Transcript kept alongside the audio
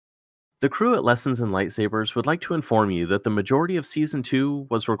The crew at Lessons in Lightsabers would like to inform you that the majority of Season 2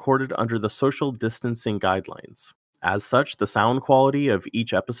 was recorded under the social distancing guidelines. As such, the sound quality of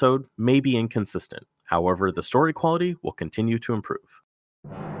each episode may be inconsistent. However, the story quality will continue to improve.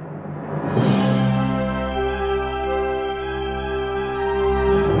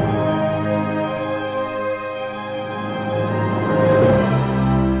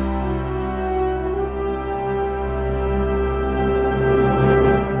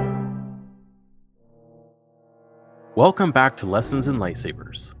 Welcome back to Lessons in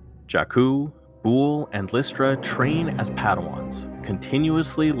Lightsabers. Jaku, Bool, and Listra train as Padawans,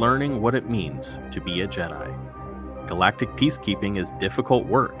 continuously learning what it means to be a Jedi. Galactic peacekeeping is difficult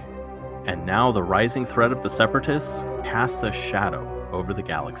work, and now the rising threat of the Separatists casts a shadow over the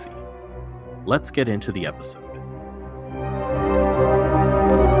galaxy. Let's get into the episode.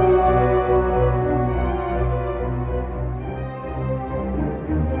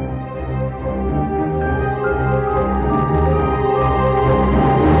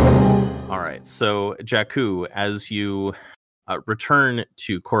 So, Jaku, as you return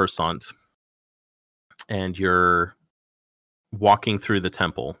to Coruscant and you're walking through the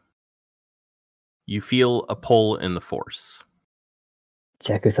temple, you feel a pull in the Force.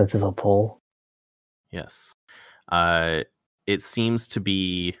 Jaku senses a pull. Yes. It seems to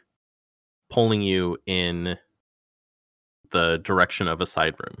be pulling you in the direction of a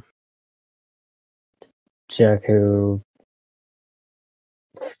side room. Jaku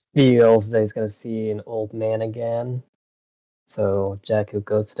feels that he's going to see an old man again. So Jaku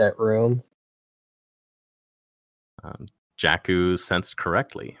goes to that room. Jaku sensed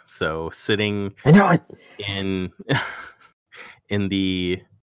correctly. So sitting in in the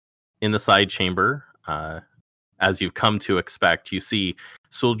side chamber, as you've come to expect, you see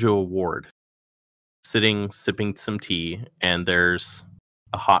Suljo Ward sitting, sipping some tea, and there's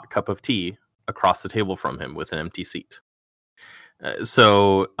a hot cup of tea across the table from him with an empty seat.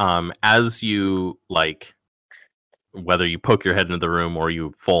 So as you, whether you poke your head into the room or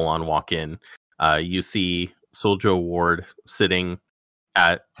you full on walk in, you see Suljo Ward sitting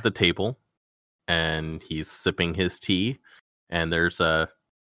at the table, and he's sipping his tea, and there's a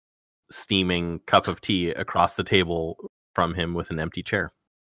steaming cup of tea across the table from him with an empty chair.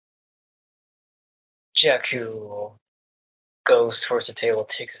 Jaku goes towards the table,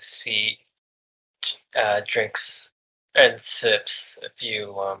 takes a seat, drinks and sips a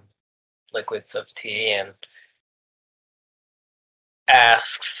few liquids of tea, and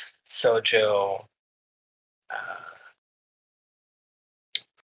asks Sojo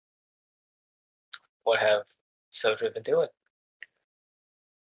what have Sojo been doing?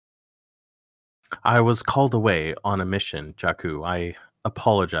 I was called away on a mission, Jaku. I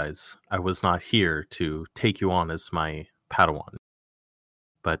apologize. I was not here to take you on as my Padawan.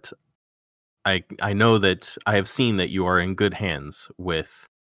 But I know that I have seen that you are in good hands with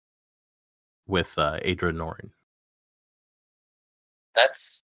Adra Norin.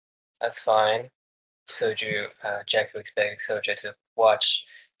 That's fine. Jaku expecting Sojo to watch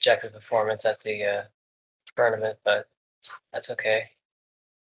Jack's performance at the tournament, but that's okay.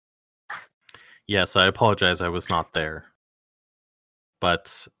 Yes, I apologize I was not there.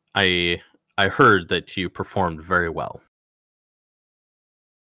 But I heard that you performed very well.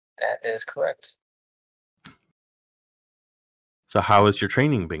 That is correct. So how has your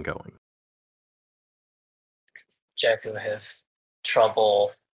training been going? Jaku has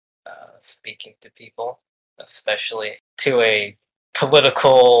trouble speaking to people, especially to a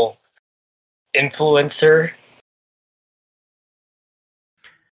political influencer.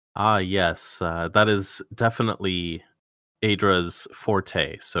 Yes, that is definitely Adra's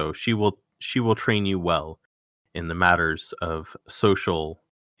forte. So she will train you well in the matters of social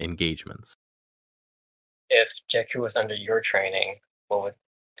engagements. If Jaku was under your training, what would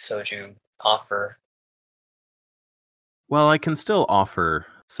Soju offer? Well, I can still offer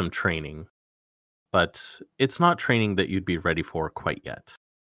some training, but it's not training that you'd be ready for quite yet.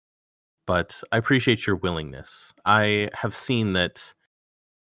 But I appreciate your willingness. I have seen that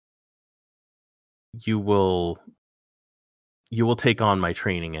you will take on my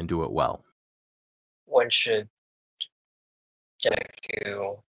training and do it well. When should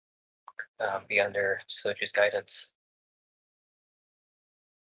Jaku be under Soju's guidance?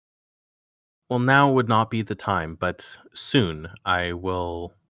 Well, now would not be the time, but soon I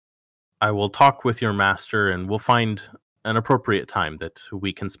will talk with your master, and we'll find an appropriate time that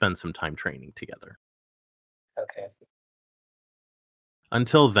we can spend some time training together. Okay.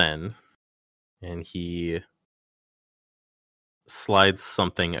 Until then, and he slides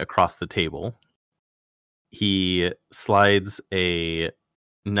something across the table. He slides a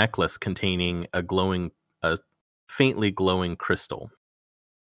necklace containing a faintly glowing crystal.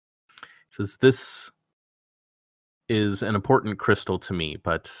 It says, "This is an important crystal to me,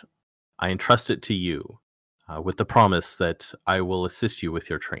 but I entrust it to you with the promise that I will assist you with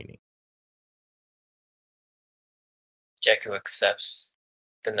your training." Jaku accepts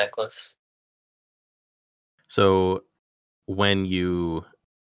the necklace. So when you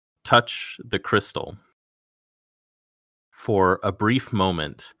touch the crystal, for a brief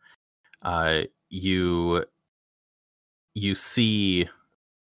moment, you see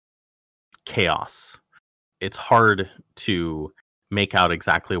chaos. It's hard to make out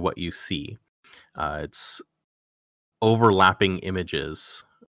exactly what you see. It's overlapping images.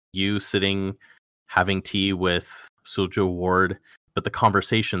 You sitting having tea with Sujo Ward, but the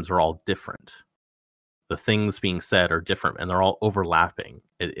conversations are all different. The things being said are different, and they're all overlapping.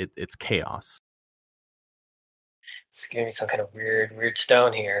 It's chaos. It's giving me some kind of weird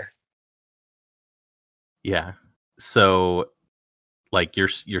stone here. Yeah. So, like, you're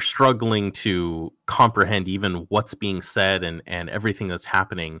struggling to comprehend even what's being said and everything that's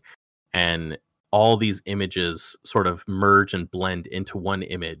happening, and all these images sort of merge and blend into one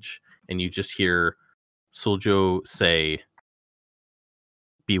image, and you just hear Suljo say,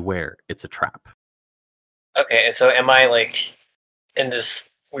 "Beware, it's a trap." Okay, so am I like in this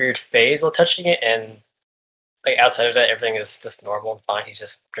weird phase while touching it, and like outside of that, everything is just normal and fine? He's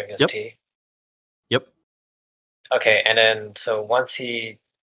just drinking his tea. Yep. Okay, and then so once he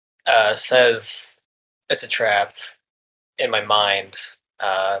says it's a trap, in my mind,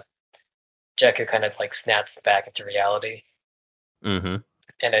 Jaku kind of like snaps back into reality. Mm-hmm.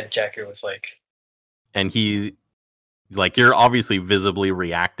 And then Jaku was like, and he, like, you're obviously visibly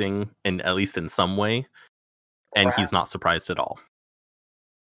reacting, in at least in some way, and he's not surprised at all.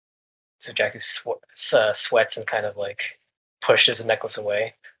 So Jaku sweats and kind of like pushes the necklace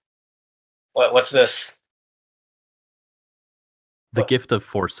away. What's this? The gift of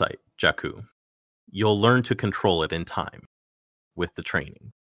foresight, Jaku. You'll learn to control it in time with the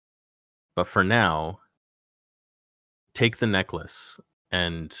training. But for now, take the necklace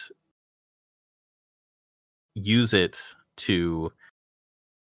and use it to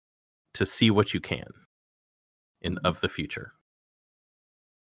see what you can of the future.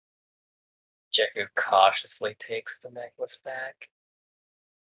 Jaku cautiously takes the necklace back.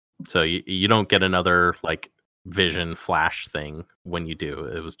 So you don't get another like vision flash thing when you do.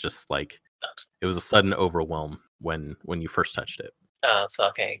 It was just like it was a sudden overwhelm when you first touched it. So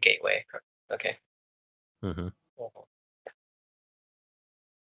okay, gateway. Okay. Mm-hmm.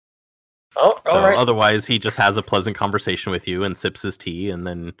 Oh, so all right. Otherwise, he just has a pleasant conversation with you and sips his tea, and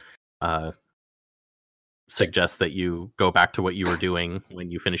then suggests that you go back to what you were doing when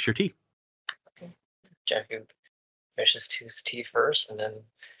you finish your tea. Okay. Jaku finishes his tea first, and then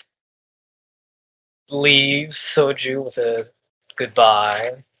leaves Soju with a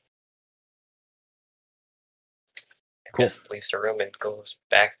goodbye. Cool. Guess leaves the room and goes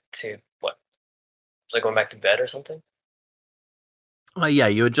back to what? Was I going back to bed or something? Yeah,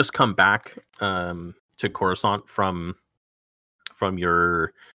 you had just come back to Coruscant from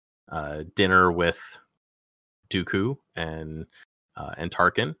your dinner with Dooku and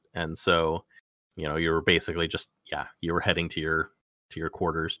Tarkin, and so you were basically just you were heading to your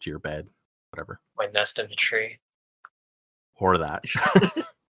quarters, to your bed, whatever. My nest in the tree. Or that.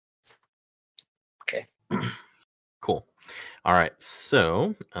 Okay. Cool. All right,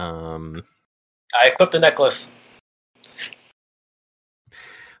 so I equipped the necklace.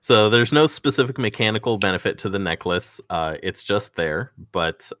 So there's no specific mechanical benefit to the necklace. It's just there,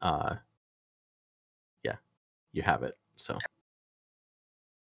 but yeah, you have it. So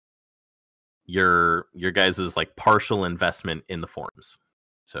your guys' like partial investment in the forms.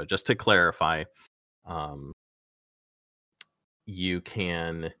 So just to clarify, you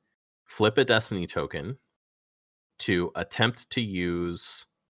can flip a destiny token to attempt to use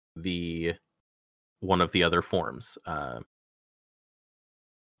one of the other forms.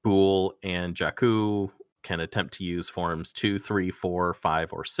 Bool and Jaku can attempt to use forms 2, 3, 4,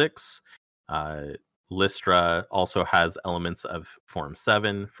 5, or 6. Listra also has elements of form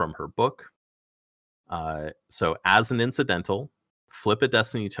 7 from her book. So as an incidental, flip a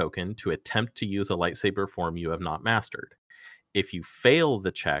destiny token to attempt to use a lightsaber form you have not mastered. If you fail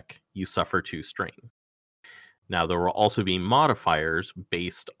the check, you suffer 2 strain. Now, there will also be modifiers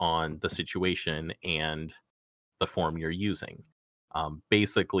based on the situation and the form you're using.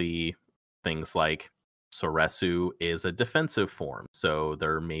 Basically, things like Soresu is a defensive form, so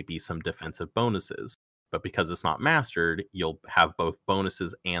there may be some defensive bonuses. But because it's not mastered, you'll have both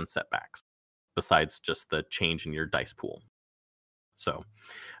bonuses and setbacks, besides just the change in your dice pool. So,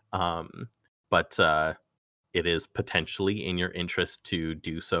 but it is potentially in your interest to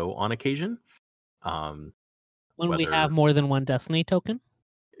do so on occasion. When we have more than one Destiny token?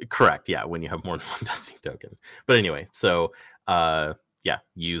 Correct, yeah, when you have more than one Destiny token. But anyway, so yeah,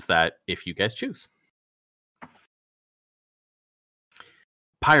 use that if you guys choose.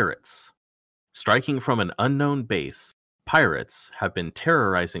 Pirates. Striking from an unknown base, pirates have been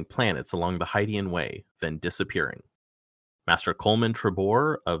terrorizing planets along the Hydean Way, then disappearing. Master Coleman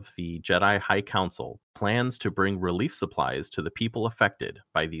Trebor of the Jedi High Council plans to bring relief supplies to the people affected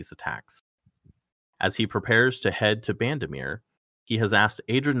by these attacks. As he prepares to head to Bandamir, he has asked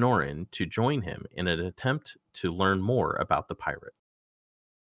Adra Norin to join him in an attempt to learn more about the pirate.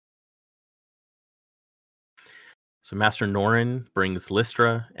 So Master Norin brings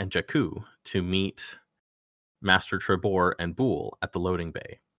Listra and Jaku to meet Master Trebor and Bool at the loading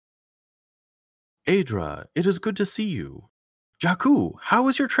bay. Adra, it is good to see you. Jaku, how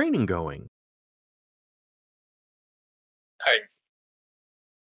is your training going?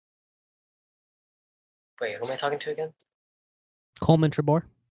 Wait, who am I talking to again? Coleman Trebor.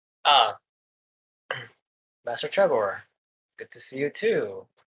 Ah, Master Trevor. Good to see you too.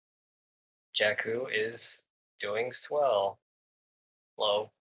 Jaku is doing swell.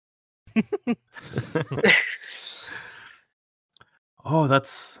 Hello. Oh,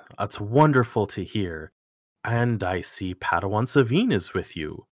 that's wonderful to hear. And I see Padawan Savine is with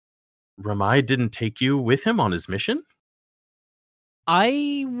you. Ramai didn't take you with him on his mission?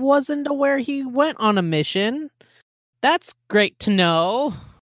 I wasn't aware he went on a mission. That's great to know.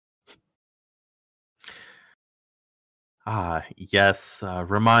 Yes,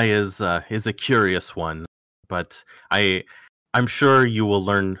 Ramai is a curious one, but I'm sure you will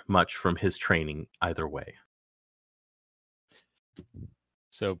learn much from his training either way.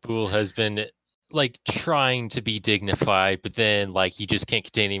 So Bool has been like trying to be dignified, but then like he just can't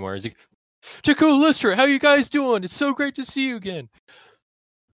contain anymore. He's like, Jaku, Listra, how you guys doing? It's so great to see you again.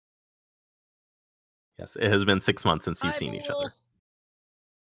 Yes, it has been 6 months since you've seen each other.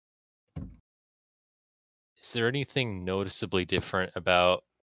 Is there anything noticeably different about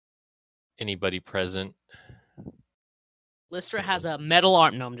anybody present? Listra has a metal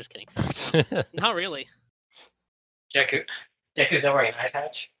arm. No, I'm just kidding. Not really. Jaku's not wearing an eye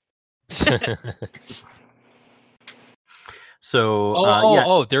patch.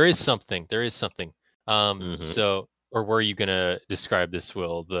 So, there is something. Mhm. So, or were you gonna describe this,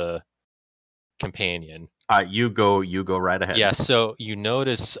 Will, the companion? You go right ahead. Yeah. So you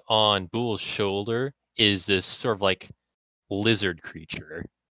notice on Bool's shoulder is this sort of like lizard creature.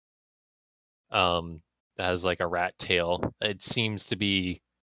 That has like a rat tail. It seems to be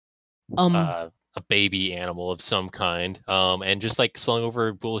a baby animal of some kind. And just like slung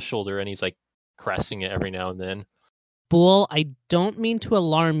over Bool's shoulder, and he's like caressing it every now and then. Bool, I don't mean to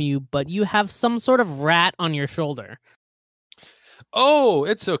alarm you, but you have some sort of rat on your shoulder. Oh,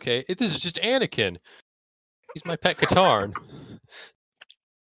 it's okay. This is just Anakin. He's my pet Katarn.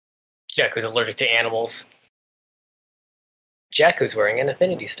 Jaku's allergic to animals. Jaku's wearing an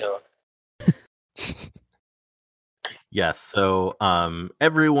Infinity Stone. Yes, so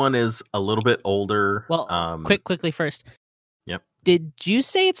everyone is a little bit older. Well, quickly first. Yep. Did you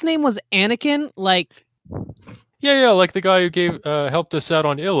say its name was Anakin? Like, Yeah, like the guy who helped us out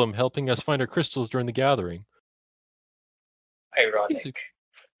on Ilum, helping us find our crystals during the gathering. Ironic.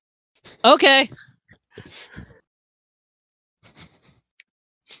 Okay.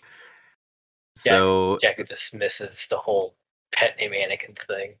 So Jaku dismisses the whole pet name Anakin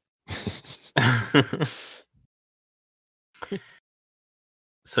thing.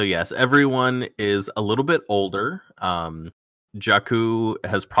 So yes, everyone is a little bit older. Jaku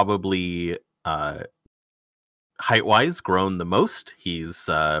has probably height-wise grown the most. He's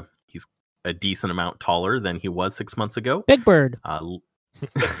a decent amount taller than he was 6 months ago. Big Bird.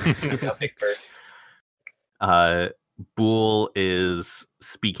 Big Bird. Bool is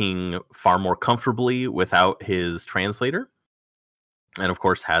speaking far more comfortably without his translator, and of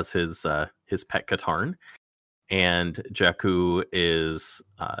course has his pet Katarn. And Jaku is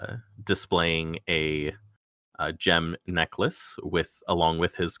displaying a gem necklace along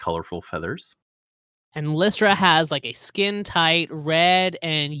with his colorful feathers. And Listra has like a skin-tight red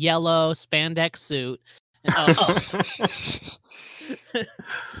and yellow spandex suit.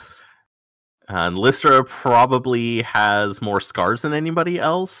 And Listra probably has more scars than anybody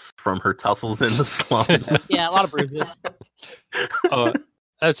else from her tussles in the slums. Yeah, a lot of bruises. Oh,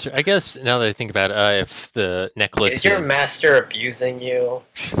 that's true. I guess now that I think about it, if the necklace Is your master abusing you?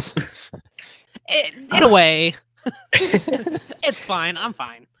 In a way. It's fine. I'm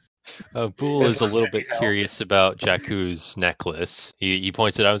fine. Bool This is a was little gonna be bit hell. curious about Jaku's necklace. He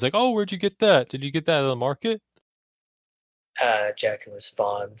points it out. I was like, "Oh, where'd you get that? Did you get that at the market?" Jaku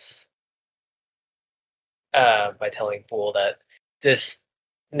responds by telling Bool that this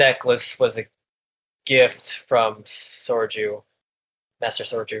necklace was a gift from Sorju, Master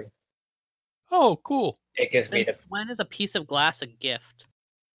Sorju. Oh, cool. It gives me Since when is a piece of glass a gift?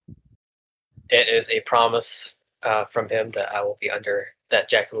 it is a promise from him that that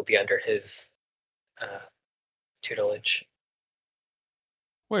Jaku will be under his tutelage.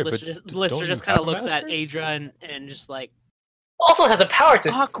 Wait, but Lister just kind of looks at Adra and just like, Also has a power to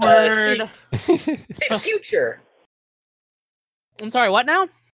awkward. see the future. I'm sorry, what now?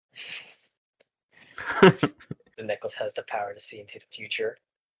 The necklace has the power to see into the future.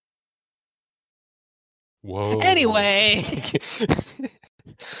 Whoa. Anyway.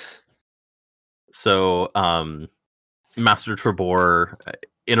 So, Master Trebor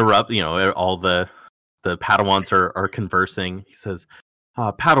interrupt. All the Padawans are conversing. He says,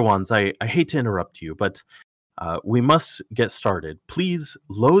 "Padawans, I hate to interrupt you, but we must get started. Please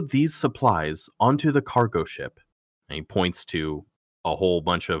load these supplies onto the cargo ship." And he points to a whole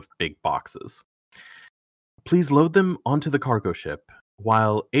bunch of big boxes. "Please load them onto the cargo ship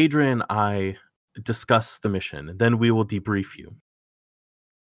while Adrian and I discuss the mission. Then we will debrief you."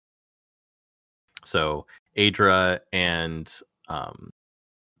 So Adra and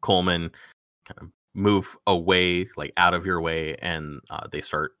Coleman kind of move away, like out of your way, and they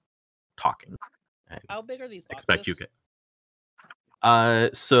start talking. And How big are these boxes? expect you get.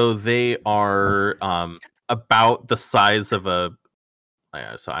 So they are about the size of a.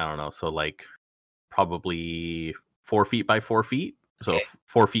 So I don't know. So like probably 4 feet by 4 feet. So Okay.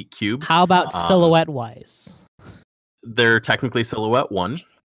 4 feet cube. How about silhouette wise? They're technically silhouette 1.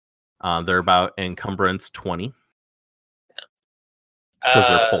 They're about encumbrance 20. Because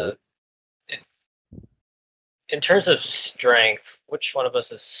they're full. In terms of strength, which one of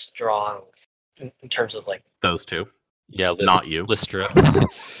us is strong in terms of like? Those two. Yeah, Not you. Listra.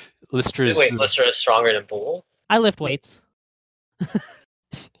 Listra's Wait, Listra is stronger than Bool? I lift weights.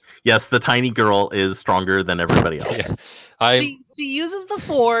 Yes, the tiny girl is stronger than everybody else. Yeah. She uses the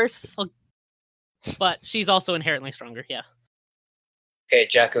force, but she's also inherently stronger. Yeah. Okay,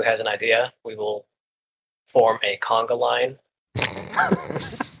 Jaku has an idea. We will form a conga line.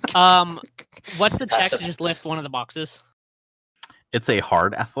 What's the check to just lift one of the boxes? It's a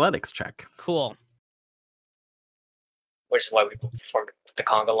hard athletics check. Cool. Which is why we formed the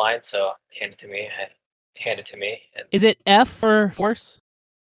conga line. So hand it to me. And Is it F for force?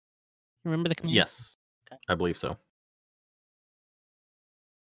 Remember the command? Yes, Okay. I believe so.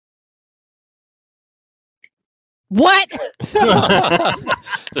 What?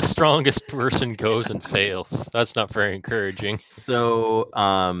 The strongest person goes and fails. That's not very encouraging. So,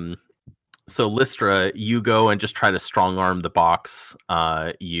 Listra, you go and just try to strong arm the box.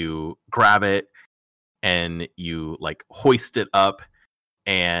 You grab it and you like hoist it up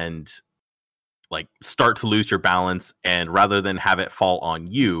and like start to lose your balance. And rather than have it fall on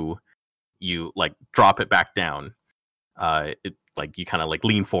you, you like drop it back down. Like you kind of like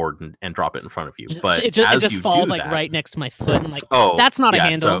lean forward and drop it in front of you. But it just as you falls do like that, right next to my foot. I'm like, oh, that's not a yeah,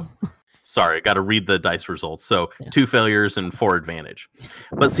 handle. Sorry, got to read the dice results. So Yeah. 2 failures and 4 advantage.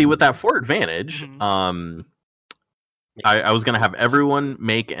 But see, with that 4 advantage, Mhm. I was gonna have everyone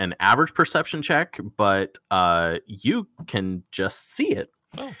make an average perception check, but you can just see it.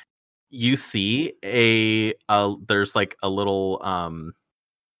 Oh. You see there's like a little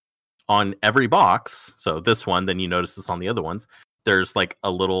on every box. So this one, then you notice this on the other ones. There's like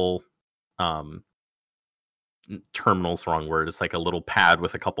a little terminal's the wrong word. It's like a little pad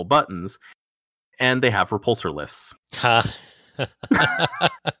with a couple buttons, and they have repulsor lifts.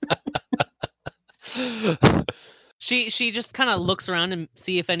 She just kind of looks around and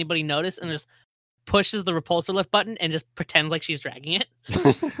see if anybody noticed, and just pushes the repulsor lift button and just pretends like she's dragging it.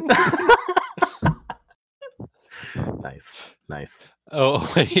 Nice.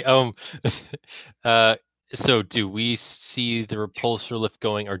 Oh, wait, so do we see the repulsor lift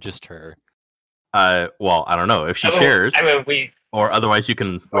going, or just her? Well, I don't know if she shares. I mean, or otherwise you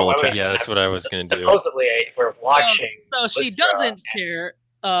can roll a check. Yeah, that's what I was gonna do. Supposedly, we're watching. So she Listra. doesn't care.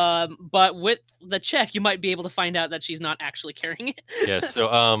 But with the check, you might be able to find out that she's not actually carrying it. Yeah. So,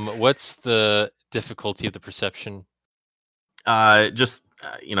 what's the difficulty of the perception? Just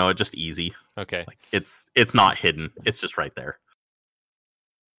just easy. Okay. Like it's not hidden. It's just right there.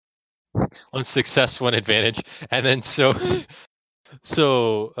 1 success, 1 advantage, and then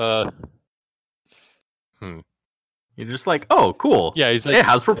You're just like, oh, cool. Yeah, he's like, it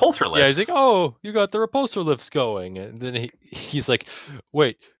has repulsor lifts. Yeah, he's like, oh, you got the repulsor lifts going, and then he's like,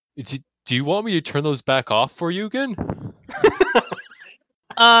 wait, Do you want me to turn those back off for you again?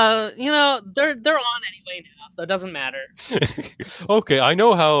 You know, they're on anyway now, so it doesn't matter. Okay, I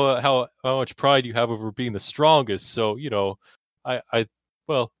know how much pride you have over being the strongest, so you know,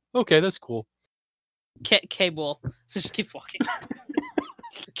 well, okay, that's cool. Bool, just keep walking.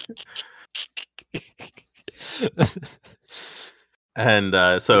 And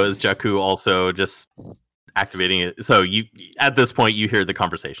so is Jaku also just activating it? So you, at this point, you hear the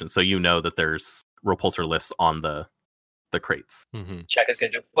conversation, so you know that there's repulsor lifts on the crates. Mm-hmm. Check is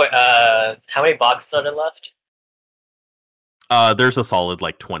good. Wait, how many boxes are there left? There's a solid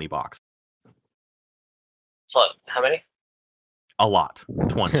like 20 boxes. So how many? A lot,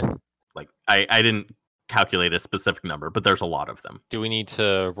 20. Like I didn't calculate a specific number, but there's a lot of them. Do we need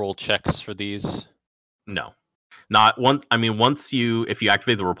to roll checks for these? No, not one. I mean, if you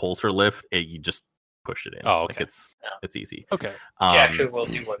activate the repulsor lift, you just push it in. Oh, okay. Like it's easy. Okay. Jaku will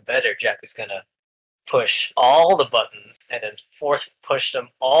do one better. Jaku's gonna push all the buttons and then force push them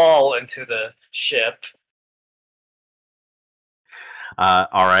all into the ship.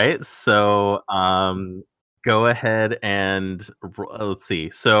 All right. So go ahead and let's see.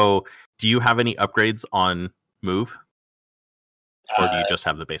 So do you have any upgrades on move, or do you just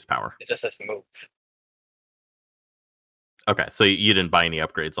have the base power? It just says move. Okay, so you didn't buy any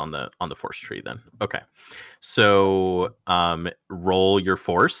upgrades on the force tree then. Okay, so roll your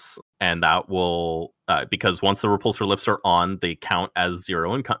force, and that will because once the repulsor lifts are on, they count as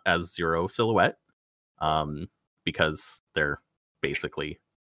zero and as zero silhouette, because they're basically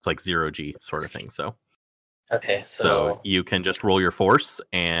it's like 0G sort of thing. So okay, so you can just roll your force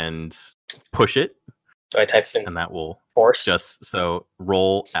and push it. Do I type in and that will force? just so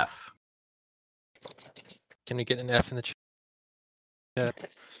roll F. Can we get an F in the chat?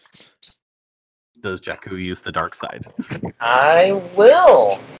 Does Jaku use the dark side? I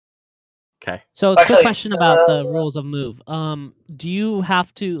will. Okay. So, Actually, quick question about the rules of move. Do you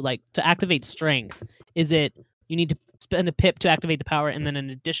have to to activate strength? Is it you need to spend a pip to activate the power, and then an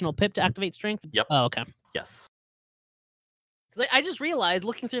additional pip to activate strength? Yep. Oh, okay. Yes. I just realized,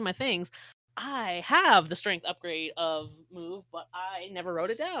 looking through my things, I have the strength upgrade of move, but I never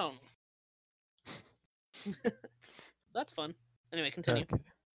wrote it down. That's fun. Anyway, continue.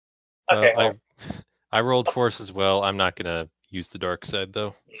 Okay. Well, I rolled force as well. I'm not gonna use the dark side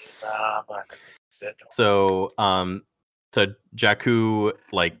though. So so Jaku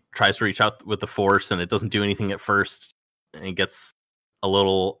like tries to reach out with the force, and it doesn't do anything at first, and he gets a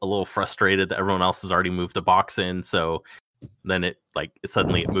little frustrated that everyone else has already moved a box in. So then it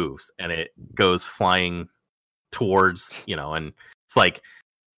suddenly it moves, and it goes flying towards, and it's like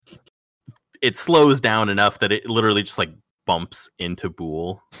it slows down enough that it literally just like bumps into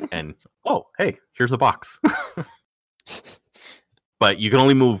Bool, and oh hey, here's a box. But you can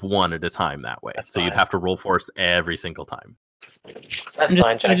only move one at a time that way. That's so fine. You'd have to roll force every single time. That's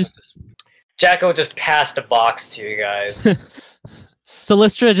fine. Jaku will just pass the box to you guys. So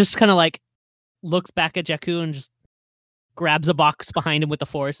Listra just kind of like looks back at Jaku and just grabs a box behind him with the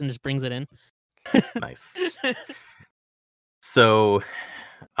force and just brings it in. Nice. So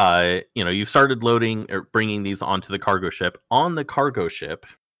you've started loading or bringing these onto the cargo ship. On the cargo ship,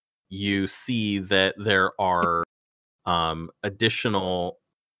 you see that there are additional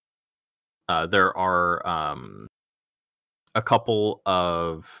there are a couple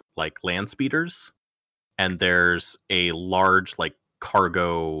of like land speeders, and there's a large like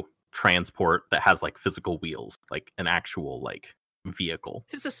cargo transport that has like physical wheels, like an actual like vehicle.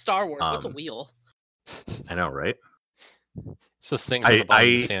 This is Star Wars. What's a wheel? I know, right? It's those things on the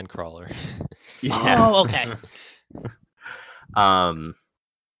bottom of the sandcrawler. Yeah. Oh, okay.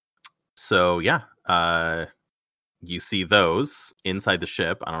 So yeah, you see those inside the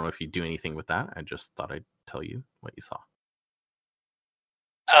ship. I don't know if you do anything with that. I just thought I'd tell you what you saw.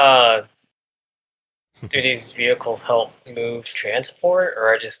 Do these vehicles help move transport,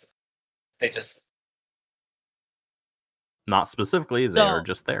 or they just not specifically? They are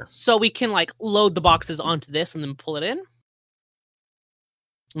just there. So we can like load the boxes onto this and then pull it in.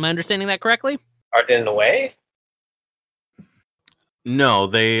 Am I understanding that correctly? Are they in the way? No,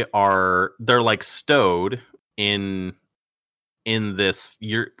 they're like stowed in this.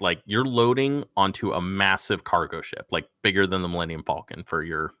 You're loading onto a massive cargo ship, like bigger than the Millennium Falcon for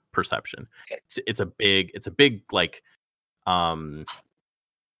your perception. Okay. It's a big like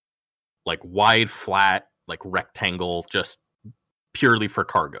wide flat like rectangle, just purely for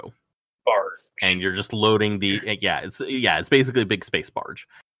cargo. Barge. And you're just loading it's basically a big space barge.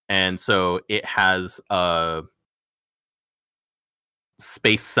 And so it has a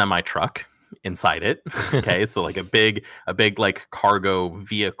space semi truck inside it. Okay, so like a big like cargo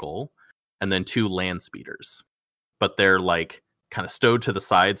vehicle, and then 2 land speeders, but they're like kind of stowed to the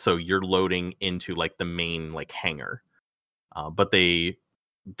side, so you're loading into like the main like hangar. But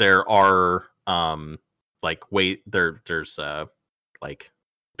there are like there's like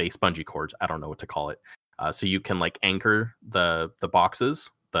base bungee cords. I don't know what to call it. So you can like anchor the boxes,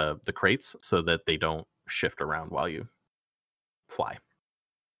 the crates, so that they don't shift around while you fly.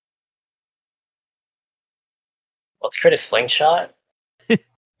 Let's create a slingshot.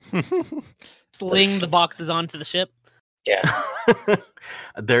 Sling the boxes onto the ship. Yeah.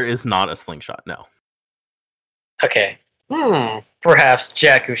 There is not a slingshot, no. Okay. Perhaps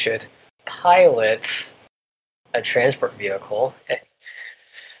Jaku should pilot a transport vehicle.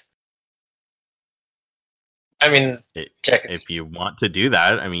 I mean, Jaku. If you want to do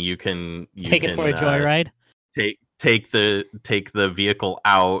that, I mean, you can Take it for a joyride. Take the vehicle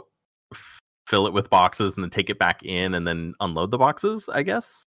out, fill it with boxes, and then take it back in, and then unload the boxes, I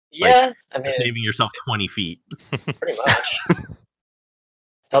guess. Yeah, I mean, you're saving yourself 20 feet. Pretty much. It's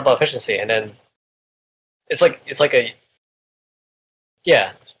all about efficiency, and then it's like a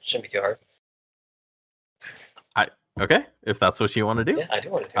shouldn't be too hard. Okay, if that's what you want to do. Yeah, I do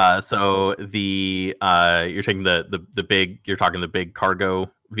want to do. So the you're taking the big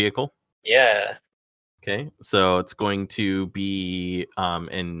cargo vehicle. Yeah. Okay, so it's going to be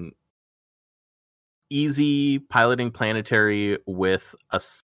an easy piloting planetary with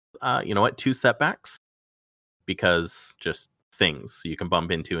you know what, 2 setbacks, because just things you can bump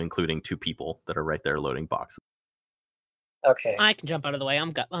into, including 2 people that are right there loading boxes. Okay. I can jump out of the way.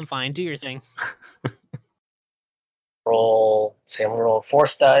 I'm fine. Do your thing. I'm gonna roll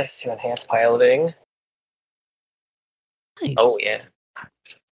force dice to enhance piloting. Nice. Oh yeah.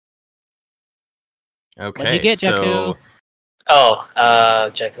 Okay. What'd you get, Jaku?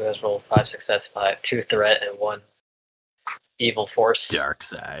 Jaku has rolled 5 success, 2 threat, and 1 evil force. Dark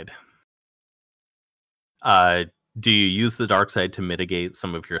side. Do you use the dark side to mitigate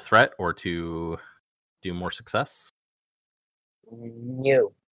some of your threat or to do more success?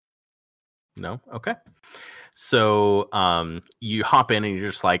 No. No? Okay. So you hop in and you're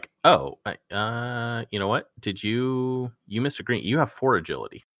just like, oh, you know what? You missed a green. You have 4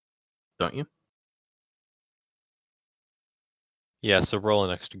 agility, don't you? Yeah, so roll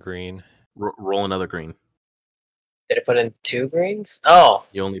an extra green. Roll another green. Did it put in 2 greens? Oh.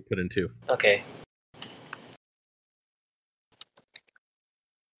 You only put in 2. Okay.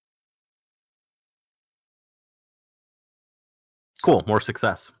 Cool, more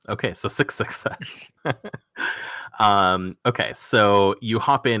success. Okay, so 6 success. Okay, so you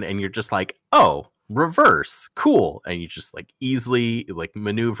hop in and you're just like, oh, reverse, cool, and you just like easily like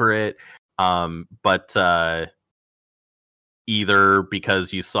maneuver it. But either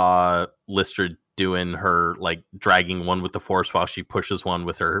because you saw Listra doing her like dragging one with the force while she pushes one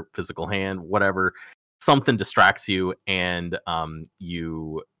with her physical hand, whatever, something distracts you, and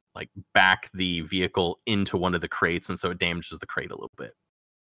you like back the vehicle into one of the crates, and so it damages the crate a little bit.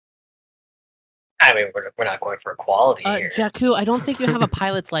 I mean, we're not going for equality here. Jaku, I don't think you have a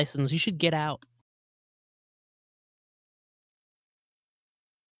pilot's license. You should get out.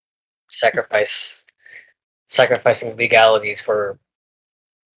 Sacrificing legalities for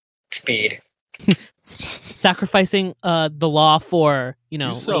speed. Sacrificing the law for,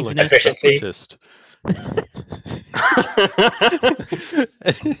 You sound like a efficiency. separatist.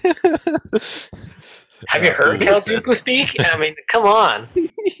 Have you heard Count Dooku speak? I mean, come on.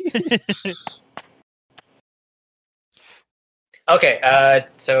 Okay,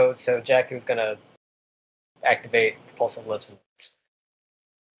 so Jaku's gonna activate Propulsive Lips and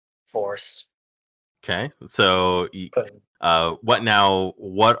Force. Okay, so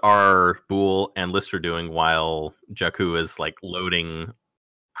what are Bool and Listra doing while Jaku is like loading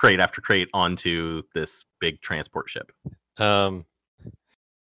crate after crate onto this big transport ship? I'm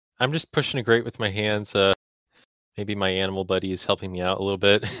just pushing a grate with my hands. Maybe my animal buddy is helping me out a little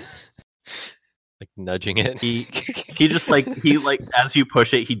bit. Like nudging it. He just like as you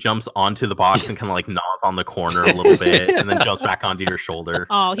push it, he jumps onto the box and kind of like gnaws on the corner a little bit, and then jumps back onto your shoulder.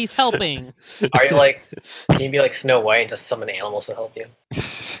 Oh, he's helping. Are you like? Can you be like Snow White and just summon animals to help you?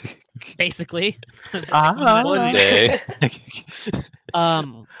 Basically. One day.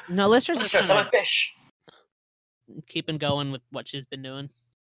 No, Listra's just Summon kind of fish. keeping going with what she's been doing.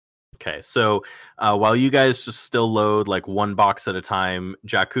 Okay, so while you guys just still load like one box at a time,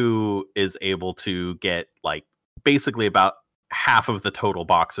 Jaku is able to get like basically about half of the total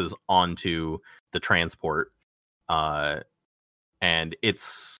boxes onto the transport, and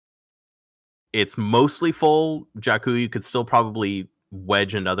it's mostly full. Jaku, you could still probably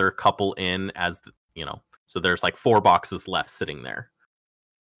wedge another couple in as so there's like 4 boxes left sitting there.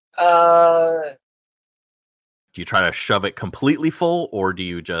 I Do you try to shove it completely full, or do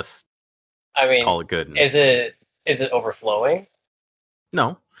you just mean, call it good? is it overflowing?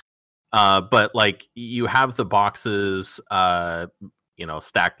 No. But like you have the boxes,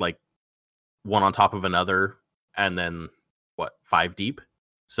 stacked like one on top of another, and then 5 deep.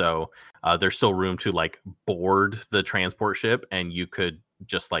 So there's still room to like board the transport ship, and you could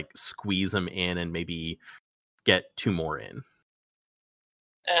just like squeeze them in and maybe get 2 more in.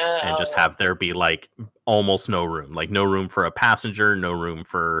 And just have there be like almost no room, like no room for a passenger, no room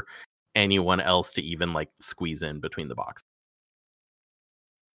for anyone else to even like squeeze in between the boxes.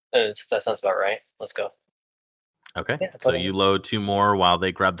 That sounds about right. Let's go. Okay, Yeah, so you load 2 more while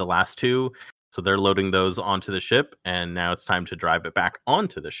they grab the last 2. So they're loading those onto the ship, and now it's time to drive it back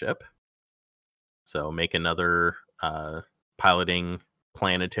onto the ship. So make another piloting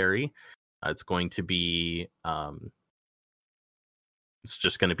planetary. It's going to be it's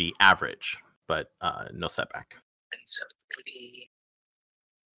just going to be average, but no setback. Okay, so maybe.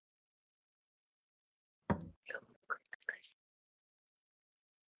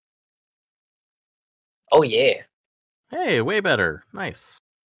 Oh yeah. Hey, way better. Nice.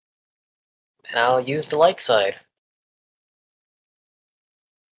 And I'll use the light side.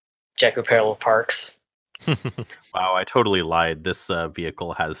 Jaku parallel parks. Wow, I totally lied. This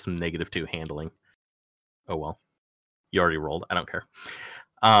vehicle has some -2 handling. Oh well. You already rolled. I don't care.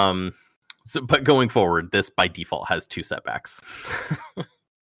 But going forward, this by default has 2 setbacks.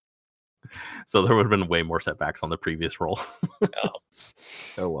 So there would have been way more setbacks on the previous roll.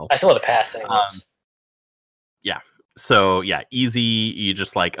 Oh well. I still had a pass anyways. Yeah. So yeah, easy. You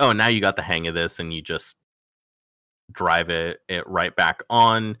just like, oh, now you got the hang of this, and you just drive it right back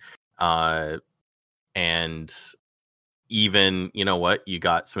on. And even, you know what, you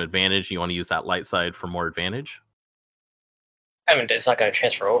got some advantage. You want to use that light side for more advantage. I mean, it's not going to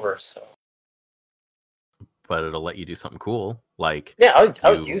transfer over, so. But it'll let you do something cool, like Yeah,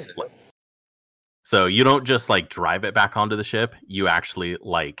 I would use it. So you don't just like drive it back onto the ship. You actually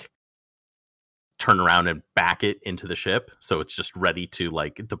like turn around and back it into the ship, so it's just ready to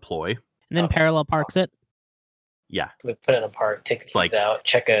like deploy. And then parallel parks it. Yeah, Put it apart, take the keys like out,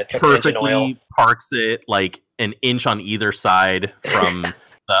 check the engine oil. Perfectly parks it like an inch on either side from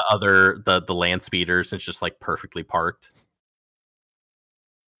the land speeders. It's just like perfectly parked.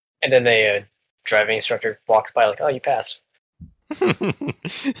 And then the driving instructor walks by like, oh, you passed.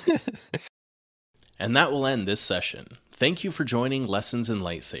 And that will end this session. Thank you for joining Lessons in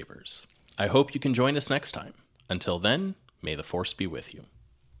Lightsabers. I hope you can join us next time. Until then, may the Force be with you.